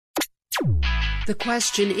The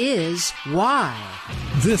question is, why?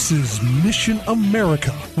 This is Mission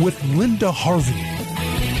America with Linda Harvey.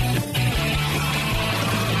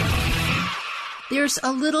 There's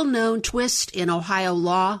a little-known twist in Ohio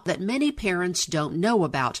law that many parents don't know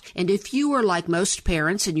about. And if you are like most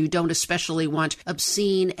parents and you don't especially want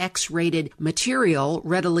obscene X-rated material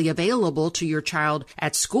readily available to your child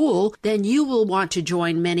at school, then you will want to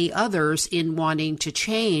join many others in wanting to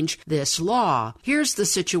change this law. Here's the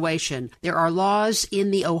situation. There are laws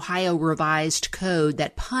in the Ohio Revised Code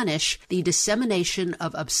that punish the dissemination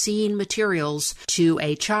of obscene materials to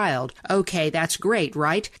a child. Okay, that's great,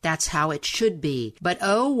 right? That's how it should be. But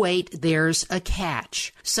oh wait, there's a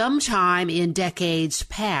catch. Sometime in decades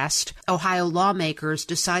past, Ohio lawmakers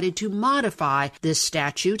decided to modify this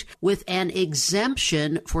statute with an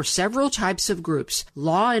exemption for several types of groups: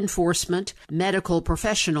 law enforcement, medical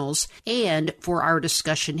professionals, and, for our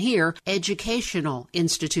discussion here, educational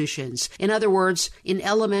institutions. In other words, in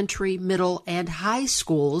elementary, middle, and high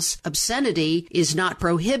schools, obscenity is not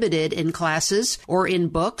prohibited in classes or in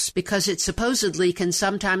books because it supposedly can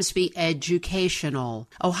sometimes be educational.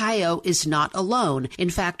 Ohio is not alone. In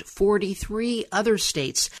fact, 43 other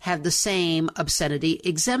states have the same obscenity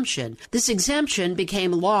exemption. This exemption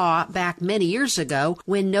became law back many years ago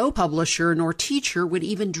when no publisher nor teacher would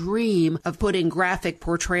even dream of putting graphic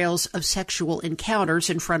portrayals of sexual encounters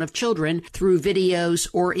in front of children through videos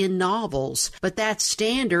or in novels. But that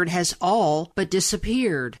standard has all but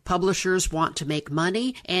disappeared. Publishers want to make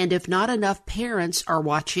money, and if not enough parents are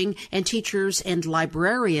watching and teachers and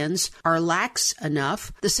librarians are lax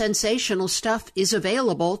enough, the sensational stuff is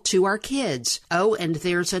available to our kids. Oh, and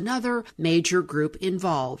there's another major group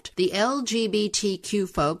involved: the LGBTQ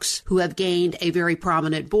folks, who have gained a very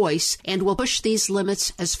prominent voice and will push these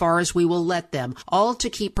limits as far as we will let them, all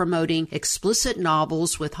to keep promoting explicit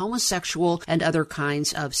novels with homosexual and other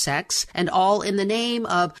kinds of sex, and all in the name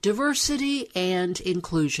of diversity and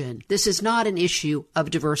inclusion. This is not an issue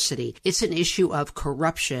of diversity. It's an issue of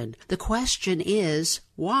corruption. The question is,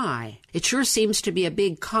 why? It sure seems to be a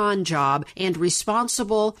big con job, and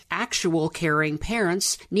responsible, actual caring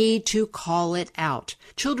parents need to call it out.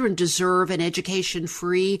 Children deserve an education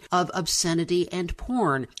free of obscenity and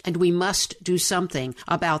porn, and we must do something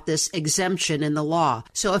about this exemption in the law.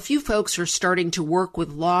 So a few folks are starting to work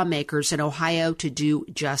with lawmakers in Ohio to do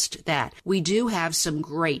just that. We do have some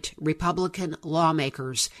great Republican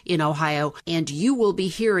lawmakers in Ohio, and you will be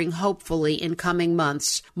hearing, hopefully in coming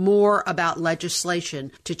months, more about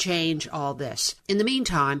legislation to change all this. In the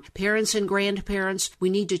meantime, parents and grandparents, we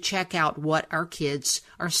need to check out what our kids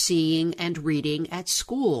are seeing and reading at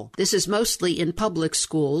school. This is mostly in public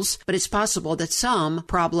schools, but it's possible that some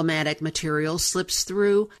problematic material slips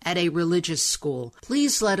through at a religious school.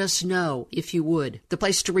 Please let us know if you would. The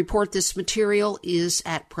place to report this material is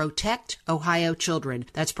at Protect Ohio Children.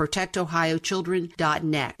 That's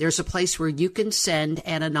protectohiochildren.net. There's a place where you can send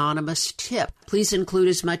an anonymous tip. Please include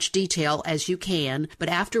as much detail as you can, but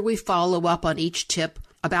after we follow up on each tip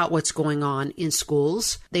about what's going on in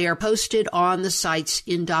schools, they are posted on the site's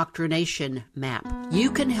indoctrination map. You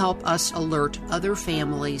can help us alert other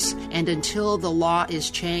families, and until the law is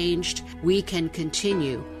changed, we can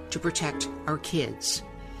continue to protect our kids.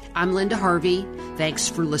 I'm Linda Harvey. Thanks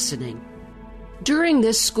for listening. During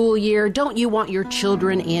this school year, don't you want your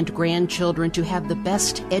children and grandchildren to have the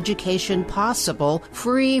best education possible,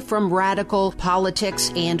 free from radical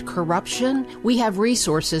politics and corruption? We have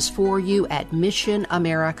resources for you at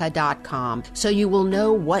missionamerica.com, so you will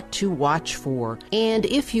know what to watch for. And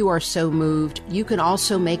if you are so moved, you can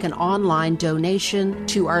also make an online donation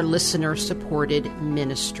to our listener-supported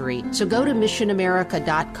ministry. So go to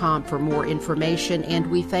missionamerica.com for more information, and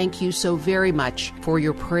we thank you so very much for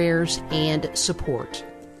your prayers and support.